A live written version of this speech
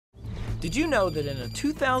Did you know that in a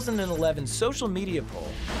 2011 social media poll,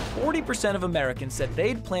 40% of Americans said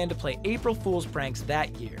they'd plan to play April Fool's pranks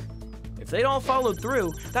that year? If they'd all followed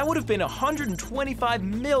through, that would have been 125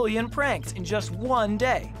 million pranks in just one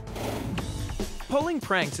day. Pulling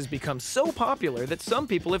pranks has become so popular that some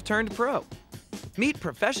people have turned pro. Meet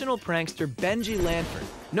professional prankster Benji Lanford,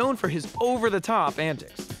 known for his over-the-top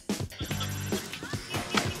antics.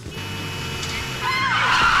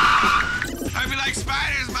 Hope you like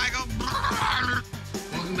spiders, Michael.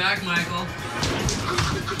 Welcome back, Michael.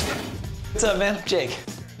 What's up, man? Jake.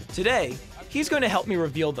 Today, he's going to help me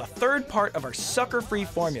reveal the third part of our sucker-free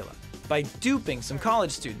formula by duping some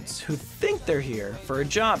college students who think they're here for a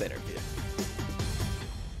job interview.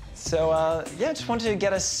 So, yeah, just wanted to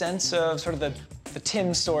get a sense of sort of the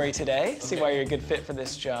Tim story today. See why you're a good fit for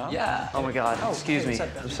this job. Yeah. Oh my God. Excuse me.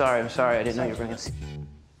 I'm sorry. I didn't know you were bringing.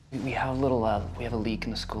 We have a little. We have a leak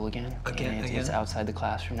in the school again. Again? It's outside the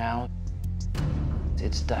classroom now.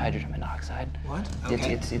 It's dihydrogen monoxide. What?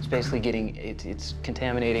 Okay. It's basically getting. It's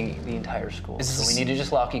contaminating the entire school. So we need to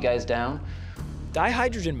just lock you guys down.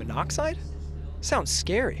 Dihydrogen monoxide? Sounds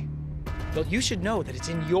scary. Well, you should know that it's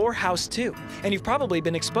in your house too, and you've probably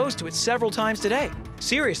been exposed to it several times today.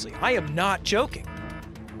 Seriously, I am not joking.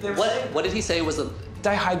 What did he say was a...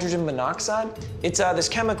 Dihydrogen monoxide? It's this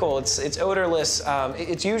chemical. It's odorless.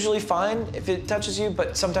 It's usually fine if it touches you,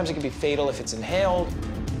 but sometimes it can be fatal if it's inhaled.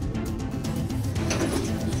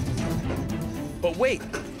 But wait,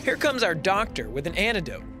 here comes our doctor with an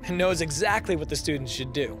antidote and knows exactly what the students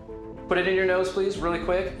should do. Put it in your nose, please, really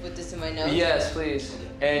quick. Put this in my nose? Yes, please.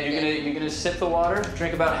 And you're gonna sip the water.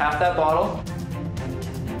 Drink about half that bottle.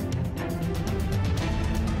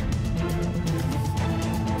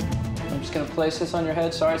 I'm just gonna place this on your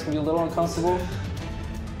head. Sorry, it's gonna be a little uncomfortable.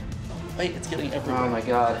 Wait, it's getting everywhere. Oh my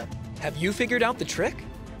God. Have you figured out the trick?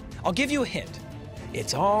 I'll give you a hint.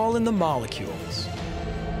 It's all in the molecules.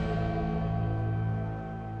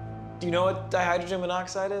 Do you know what dihydrogen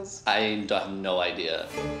monoxide is? I have no idea.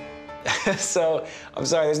 So, I'm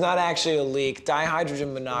sorry, there's not actually a leak.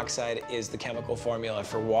 Dihydrogen monoxide is the chemical formula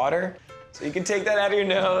for water. So you can take that out of your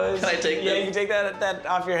nose. Can I take Yeah, that? you can take that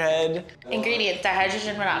off your head. Ingredients,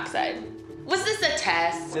 dihydrogen monoxide. Was this a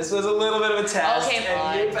test? This was a little bit of a test. Okay,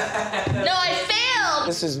 and fine. No, I failed!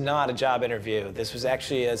 This is not a job interview. This was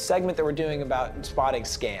actually a segment that we're doing about spotting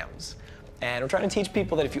scams. And we're trying to teach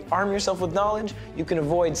people that if you arm yourself with knowledge, you can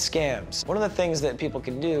avoid scams. One of the things that people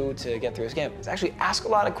can do to get through a scam is actually ask a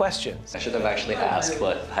lot of questions. I should have actually asked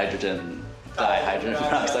what dihydrogen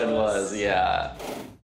monoxide was, yeah.